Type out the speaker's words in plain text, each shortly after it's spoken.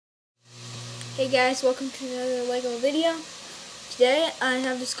Hey guys, welcome to another LEGO video. Today I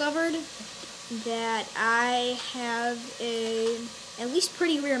have discovered that I have a at least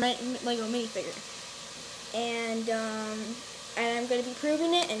pretty rare LEGO minifigure. And I'm going to be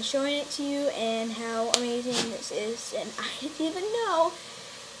proving it and showing it to you and how amazing this is. And I didn't even know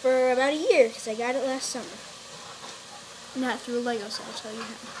for about a year because I got it last summer. Not through a LEGO, so I'll tell you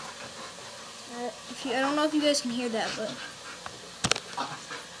how. I don't know if you guys can hear that, but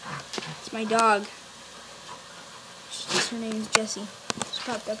it's my dog. Her name is Jessie. She's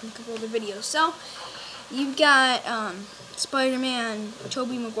popped up in a couple other videos. So, you've got Spider-Man,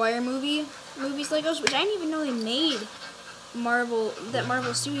 Tobey Maguire movies Legos, which I didn't even know they made. That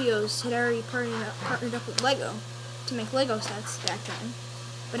Marvel Studios had already partnered up with LEGO to make LEGO sets back then.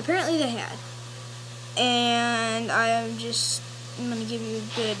 But apparently they had. And I'm going to give you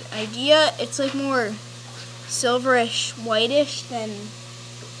a good idea. It's like more silverish, whitish than...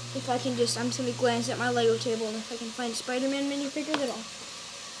 If I can I'm just going to glance at my LEGO table, and if I can find a Spider-Man minifigure, then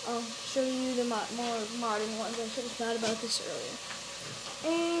I'll show you the more modern ones. I should have thought about this earlier.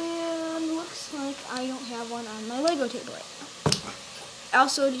 And looks like I don't have one on my LEGO table right now.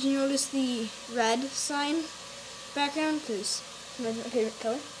 Also, did you notice the red sign background? Because red's my favorite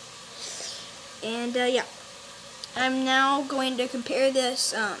color. And yeah, I'm now going to compare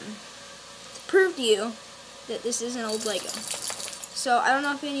this to prove to you that this is an old LEGO. So, I don't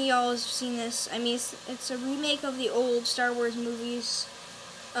know if any of y'all have seen this. I mean, it's a remake of the old Star Wars movies.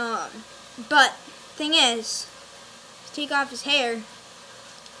 But, thing is, take off his hair,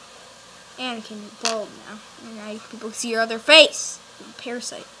 Anakin is bald now. And now people can see your other face. The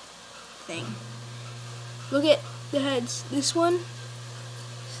parasite thing. Look at the heads. This one,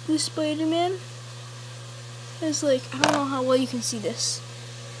 this Spider-Man, has like, I don't know how well you can see this.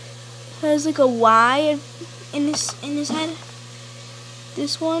 It has like a Y in his head.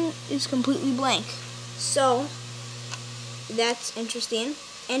 This one is completely blank. So, that's interesting.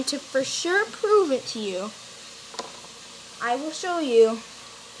 And to for sure prove it to you, I will show you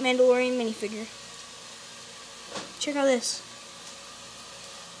Mandalorian minifigure. Check out this.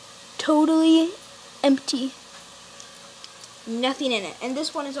 Totally empty. Nothing in it. And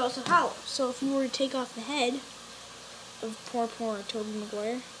this one is also hollow. So if you were to take off the head of poor Tobey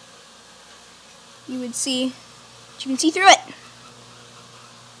Maguire, you would see, you can see through it.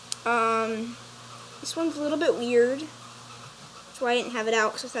 This one's a little bit weird. That's why I didn't have it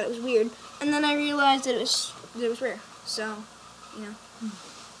out, because I thought it was weird. And then I realized that it was rare. So, you know,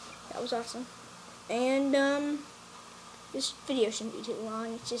 that was awesome. And, this video shouldn't be too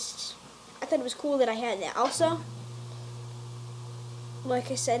long. It's just, I thought it was cool that I had that. Also, like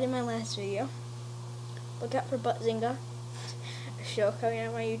I said in my last video, look out for Butzinga, a show coming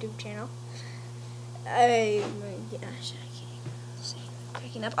on my YouTube channel. Oh my gosh, I can't say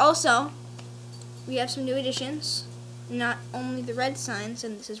cracking up. Also, we have some new additions. Not only the red signs,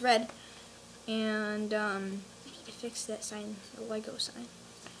 and this is red, and I need to fix that sign, the LEGO sign.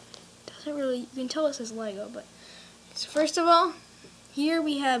 Doesn't really, you can tell it says LEGO, but so first of all, here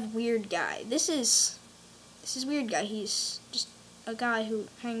we have Weird Guy. This is Weird Guy. He's just a guy who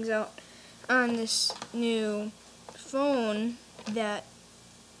hangs out on this new phone that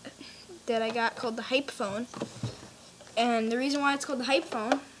I got called the Hype Phone. And the reason why it's called the Hype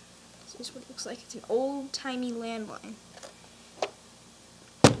Phone, this is what it looks like. It's an old-timey landline.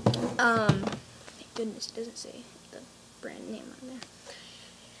 Thank goodness it doesn't say the brand name on there.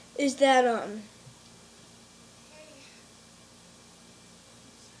 Is that,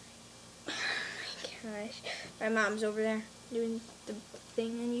 gosh, my mom's over there doing the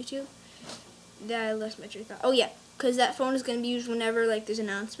thing on YouTube. That I lost my train of thought. Oh yeah, because that phone is going to be used whenever, like, there's an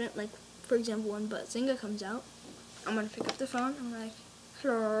announcement. Like, for example, when Butzinga comes out, I'm going to pick up the phone. I'm like,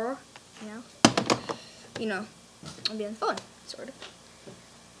 hello, you know, I'll be on the phone, sort of.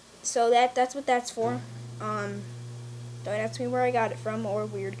 So that's what that's for. Don't ask me where I got it from or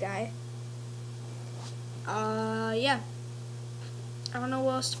Weird Guy. Yeah. I don't know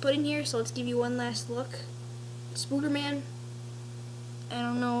what else to put in here, so let's give you one last look. Spooderman. I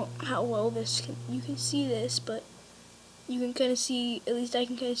don't know how well you can see this, but you can kind of see, at least I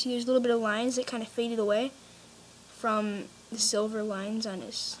can kind of see, there's a little bit of lines that kind of faded away from the silver lines on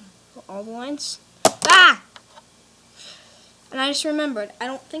all the lines. Ah! And I just remembered, I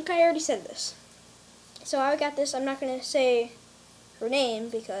don't think I already said this. So I got this, I'm not going to say her name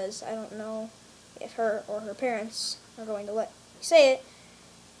because I don't know if her or her parents are going to let me say it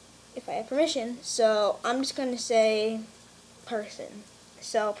if I have permission. So I'm just going to say Person.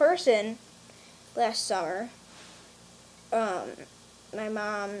 So Person, last summer, my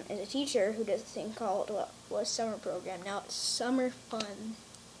mom is a teacher who does a thing called, well, it was summer program. Now it's summer fun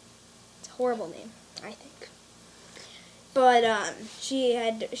horrible name, I think. But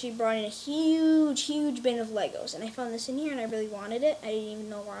she brought in a huge bin of Legos, and I found this in here, and I really wanted it. I didn't even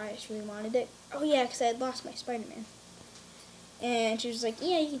know why I just really wanted it. Oh yeah, because I had lost my Spider-Man. And she was like,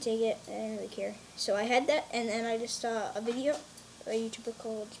 yeah, you can take it. I didn't really care. So I had that, and then I just saw a video, a YouTuber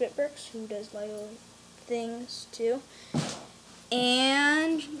called Spitbricks, who does Lego things too.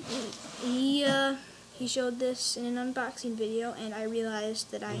 And he showed this in an unboxing video, and I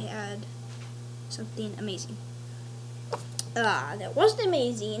realized that I had something amazing. That wasn't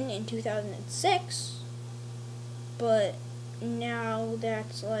amazing in 2006, but now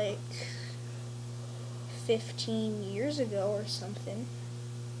that's like 15 years ago or something.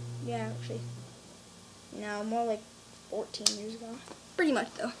 Yeah, actually. No, more like 14 years ago. Pretty much,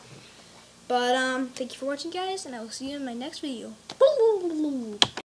 though. But, thank you for watching, guys, and I will see you in my next video.